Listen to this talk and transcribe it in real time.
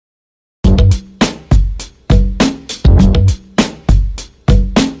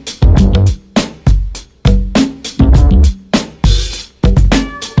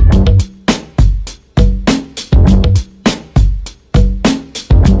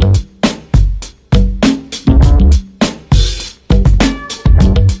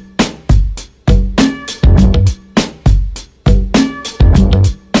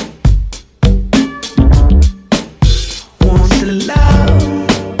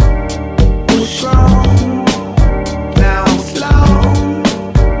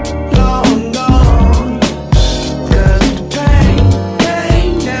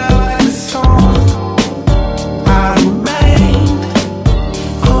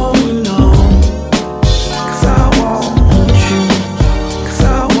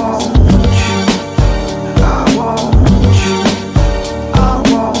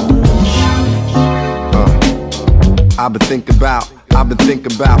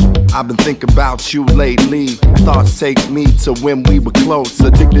I've been thinking about you lately. Thoughts take me to when we were close.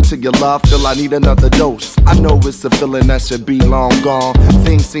 Addicted to your love, feel I need another dose. I know it's a feeling that should be long gone.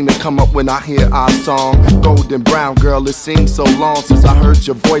 Things seem to come up when I hear our song. Golden brown girl, it seems so long since I heard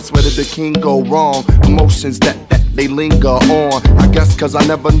your voice. Where did the king go wrong? Emotions that they linger on. I guess cause I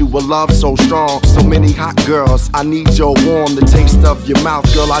never knew a love so strong. So many hot girls, I need your warm. The taste of your mouth,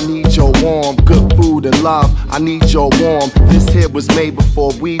 girl, I need your warm. Good food and love, I need your warm. This here was made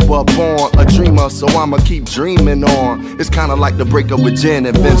before we were born. A dreamer, so I'ma keep dreaming on. It's kinda like the breakup with Jen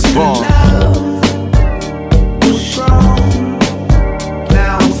and Vince Vaughn.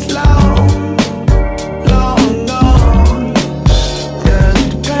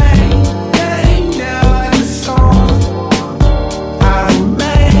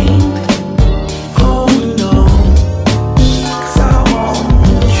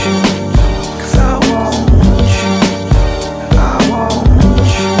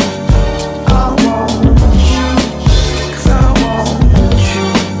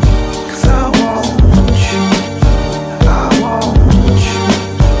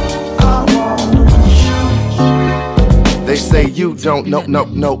 They say you don't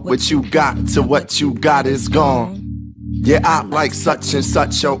know what you got till what you got is gone. Yeah, I like such and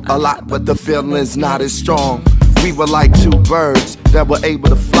such a lot, but the feeling's not as strong. We were like two birds that were able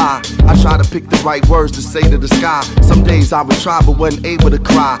to fly. I try to pick the right words to say to the sky. Some days I would try but wasn't able to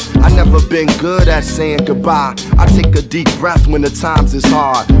cry. I never been good at saying goodbye. I take a deep breath when the times is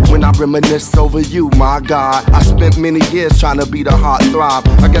hard. When I reminisce over you, my God. I spent many years trying to be the heart throb.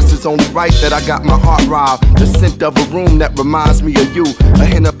 I guess it's only right that I got my heart robbed. The scent of a room that reminds me of you. A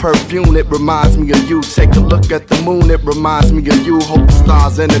hint of perfume, it reminds me of you. Take a look at the moon, it reminds me of you. Hope the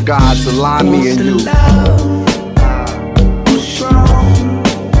stars and the gods align me and you.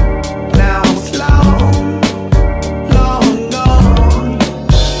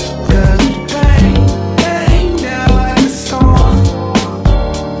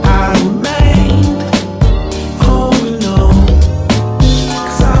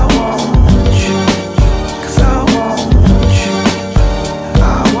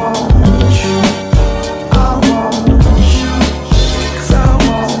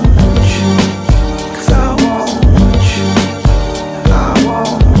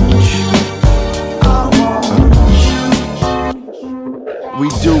 We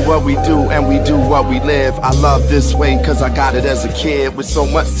do what we do and we do what we live. I love this way cause I got it as a kid. With so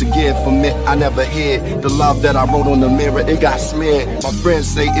much to give from it, I never hid. The love that I wrote on the mirror, it got smeared. My friends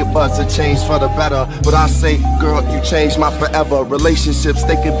say it was a change for the better, but I say, girl, you changed my forever. Relationships,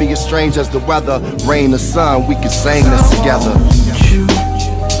 they can be as strange as the weather. Rain or sun, we can sing this together.